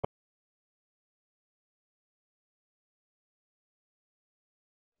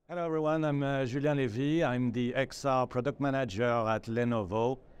Hello everyone, I'm Julien Levy. I'm the XR Product Manager at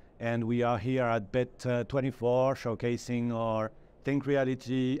Lenovo, and we are here at BETT 24 showcasing our Think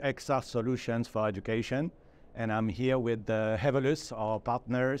Reality XR solutions for education. And I'm here with Hevolus, our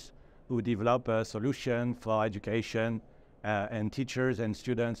partners who develop a solution for education and teachers and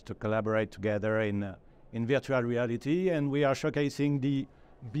students to collaborate together in virtual reality. And we are showcasing the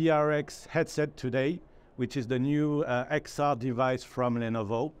BRX headset today, which is the new XR device from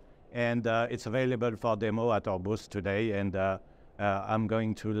Lenovo. And it's available for demo at our booth today. And I'm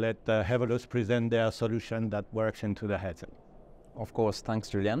going to let Hevolus present their solution that works into the headset. Of course, thanks,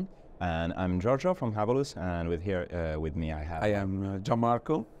 Julien. And I'm Giorgio from Hevolus, and with me I am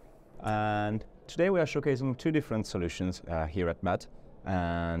Gianmarco. And today we are showcasing two different solutions here at BETT,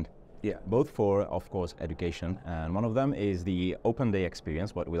 and both for, of course, education. And one of them is the Open Day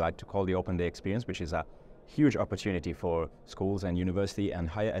experience, what we like to call the Open Day experience, which is a huge opportunity for schools and university and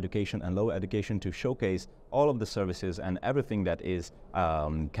higher education and lower education to showcase all of the services and everything that is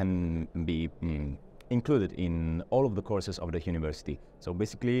can be included in all of the courses of the university. So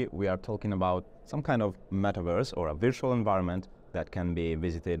basically we are talking about some kind of metaverse or a virtual environment that can be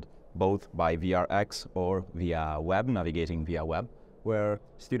visited both by VRX or via web, navigating via web, where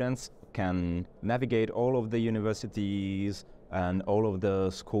students can navigate all of the universities and all of the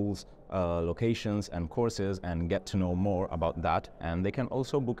schools locations and courses and get to know more about that. And they can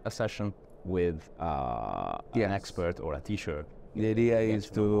also book a session with an expert or a teacher. The idea is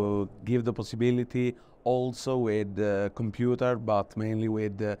to give the possibility also with the computer, but mainly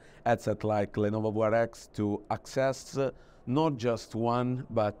with the headset like Lenovo VRX to access not just one,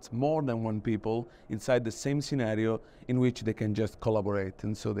 but more than one people inside the same scenario in which they can just collaborate.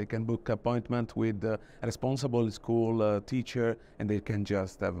 And so they can book appointment with a responsible school teacher, and they can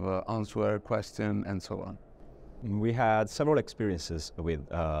just have answer question and so on. We had several experiences with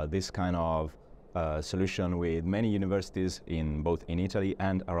this kind of solution with many universities in both in Italy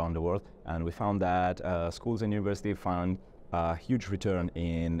and around the world, and we found that schools and universities found a huge return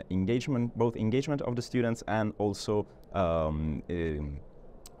in engagement, both engagement of the students and also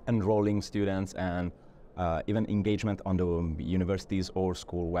enrolling students, and even engagement on the university's or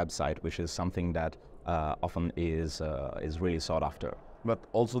school website, which is something that often is really sought after. But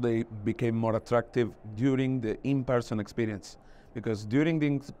also they became more attractive during the in-person experience, because during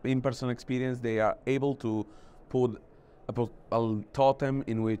the in-person experience they are able to put a totem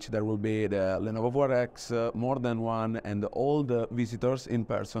in which there will be the Lenovo VRX, more than one, and all the visitors in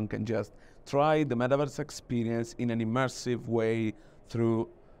person can just try the metaverse experience in an immersive way through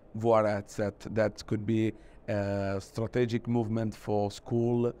VR headset. That could be a strategic movement for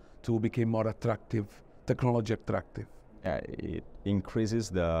school to become more attractive, technology attractive. It increases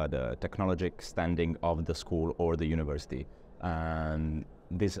the technologic standing of the school or the university, and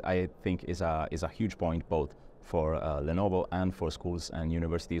this I think is a huge point both for Lenovo and for schools and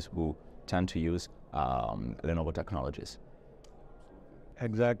universities who tend to use Lenovo technologies.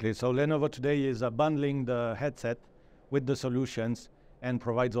 Exactly. So Lenovo today is bundling the headset with the solutions and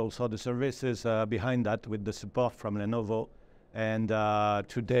provides also the services behind that with the support from Lenovo. And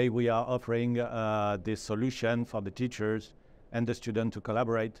today we are offering this solution for the teachers and the students to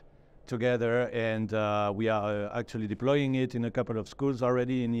collaborate together. And we are actually deploying it in a couple of schools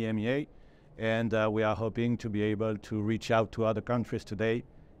already in EMEA. And we are hoping to be able to reach out to other countries today.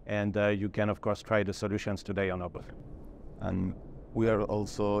 And you can, of course, try the solutions today on our booth. And we are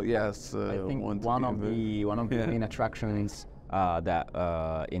also, I think one of the main attractions that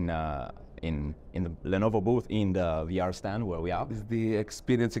in the Lenovo booth, in the VR stand where we are, is the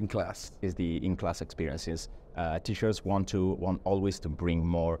experience in class. Is the in-class experiences. Teachers want always to bring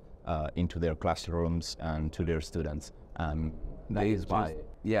more into their classrooms and to their students. That is why.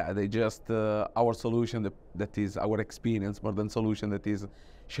 They just, our solution that is our experience, more than solution, that is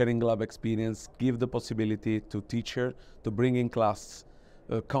sharing lab experience, give the possibility to teacher to bring in class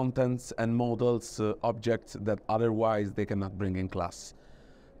contents and models, objects that otherwise they cannot bring in class.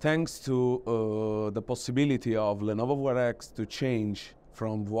 Thanks to the possibility of Lenovo VRX to change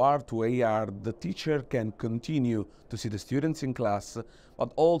from VR to AR, the teacher can continue to see the students in class,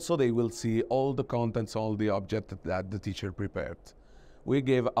 but also they will see all the contents, all the objects that the teacher prepared. We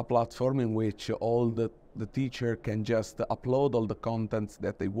gave a platform in which all the teacher can just upload all the contents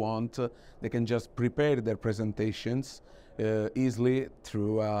that they want. They can just prepare their presentations easily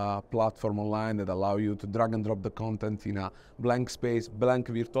through a platform online that allow you to drag and drop the content in a blank space, blank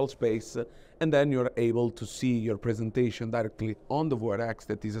virtual space, and then you're able to see your presentation directly on the VRX,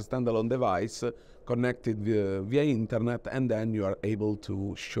 that is a standalone device connected via internet, and then you are able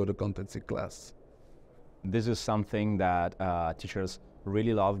to show the contents in class. This is something that teachers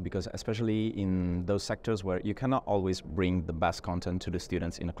really love, because especially in those sectors where you cannot always bring the best content to the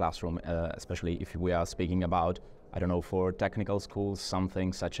students in a classroom, especially if we are speaking about, I don't know, for technical schools,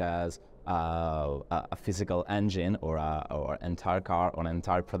 something such as a physical engine or an entire car or an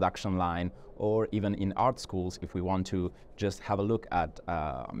entire production line, or even in art schools, if we want to just have a look at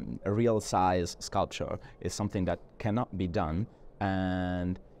a real size sculpture, is something that cannot be done.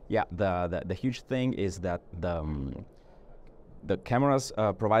 And yeah, the huge thing is that the cameras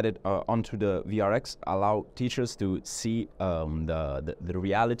provided onto the VRX allow teachers to see the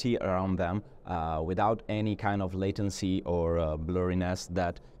reality around them without any kind of latency or blurriness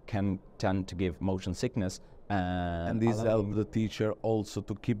that can tend to give motion sickness. And this helps the teacher also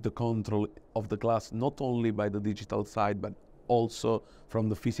to keep the control of the class, not only by the digital side, but also from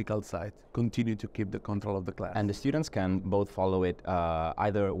the physical side, continue to keep the control of the class. And the students can both follow it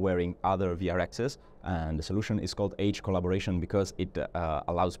either wearing other VRXs, and the solution is called Age Collaboration because it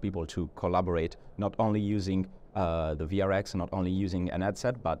allows people to collaborate, not only using the VRX, not only using an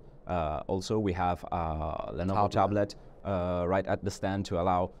headset, but also we have a Lenovo tablet right at the stand to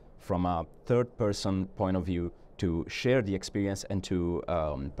allow from a third-person point of view to share the experience and to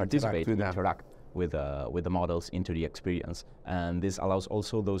participate, interact with the models into the experience. And this allows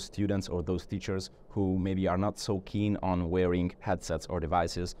also those students or those teachers who maybe are not so keen on wearing headsets or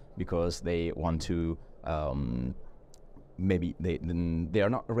devices because they want to, maybe they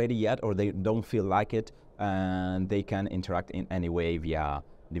are not ready yet or they don't feel like it, and they can interact in any way via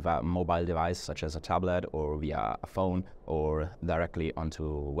mobile device such as a tablet or via a phone or directly onto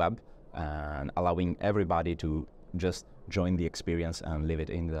web, and allowing everybody to just join the experience and live it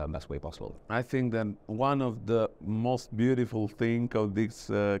in the best way possible. I think that one of the most beautiful thing of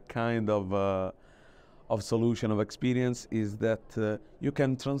this kind of solution of experience is that you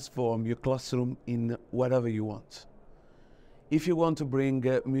can transform your classroom in whatever you want. If you want to bring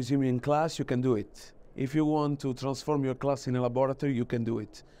a museum in class, you can do it. If you want to transform your class in a laboratory, you can do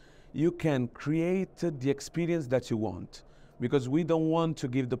it. You can create the experience that you want, because we don't want to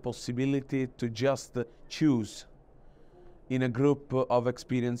give the possibility to just choose in a group of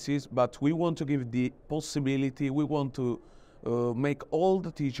experiences, but we want to give the possibility, we want to make all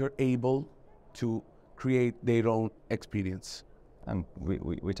the teachers able to create their own experience. And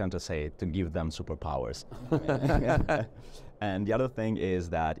we tend to say to give them superpowers. And the other thing is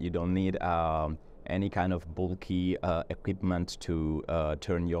that you don't need any kind of bulky equipment to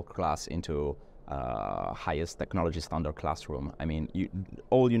turn your class into highest technology standard classroom. I mean,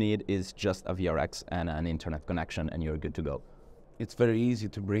 all you need is just a VRX and an internet connection and you're good to go. It's very easy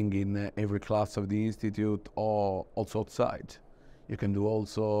to bring in every class of the institute or also outside. You can do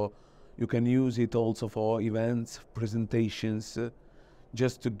also, you can use it also for events, presentations,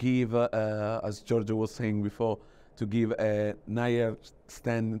 just to give, as Giorgio was saying before, to give a higher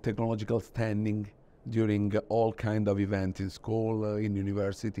technological standing during all kind of events in school, in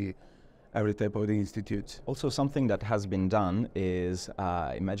university, every type of the institute. Also, something that has been done is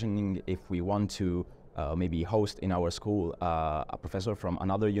imagining if we want to maybe host in our school a professor from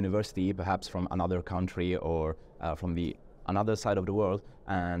another university, perhaps from another country or from the another side of the world,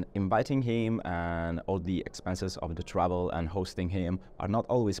 and inviting him and all the expenses of the travel and hosting him are not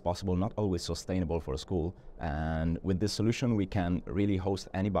always possible, not always sustainable for a school. And with this solution, we can really host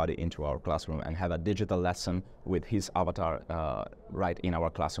anybody into our classroom and have a digital lesson with his avatar right in our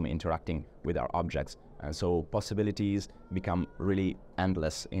classroom interacting with our objects. And so possibilities become really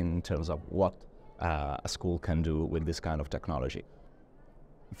endless in terms of what a school can do with this kind of technology.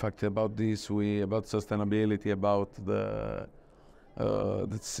 In fact, about this, about sustainability, about the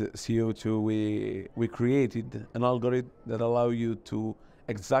CO2, we created an algorithm that allows you to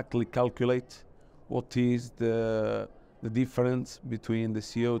exactly calculate what is the difference between the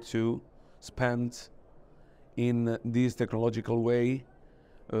CO2 spent in this technological way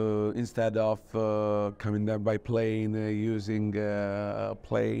instead of coming there by plane, using a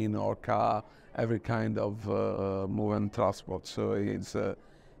plane or car, every kind of movement transport. So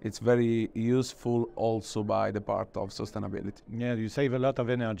it's very useful also by the part of sustainability. Yeah, you save a lot of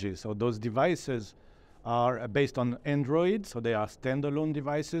energy. So those devices are based on Android, so they are standalone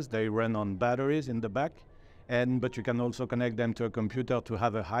devices. They run on batteries in the back, but you can also connect them to a computer to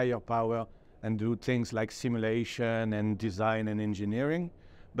have a higher power and do things like simulation and design and engineering.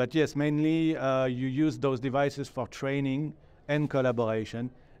 But yes, mainly you use those devices for training and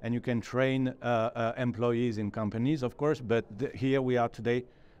collaboration, and you can train employees in companies, of course, but here we are today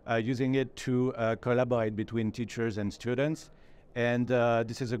using it to collaborate between teachers and students. And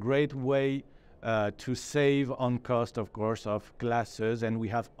this is a great way to save on cost, of course, of classes, and we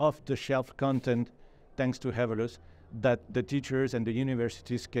have off-the-shelf content, thanks to Hevolus, that the teachers and the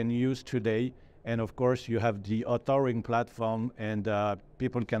universities can use today. And of course, you have the authoring platform, and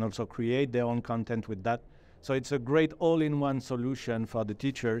people can also create their own content with that. So it's a great all-in-one solution for the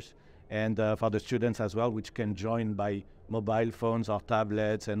teachers and for the students as well, which can join by mobile phones or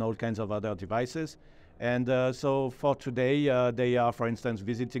tablets and all kinds of other devices. And so for today, they are, for instance,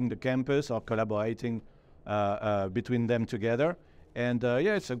 visiting the campus or collaborating between them together. And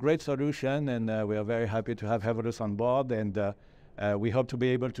yeah, it's a great solution, and we are very happy to have Hevolus on board. And we hope to be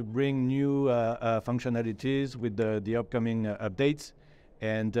able to bring new functionalities with the upcoming updates,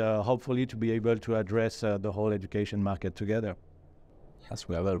 and hopefully to be able to address the whole education market together. Yes,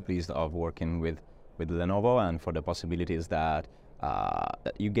 we are very pleased of working with Lenovo and for the possibilities that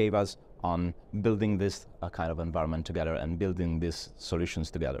you gave us on building this kind of environment together and building these solutions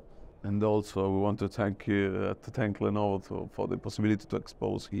together. And also we want to thank Lenovo for the possibility to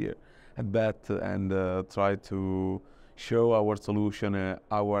expose here at BETT and try to show our solution,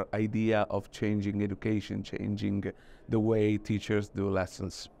 our idea of changing education, changing the way teachers do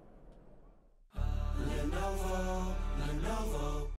lessons.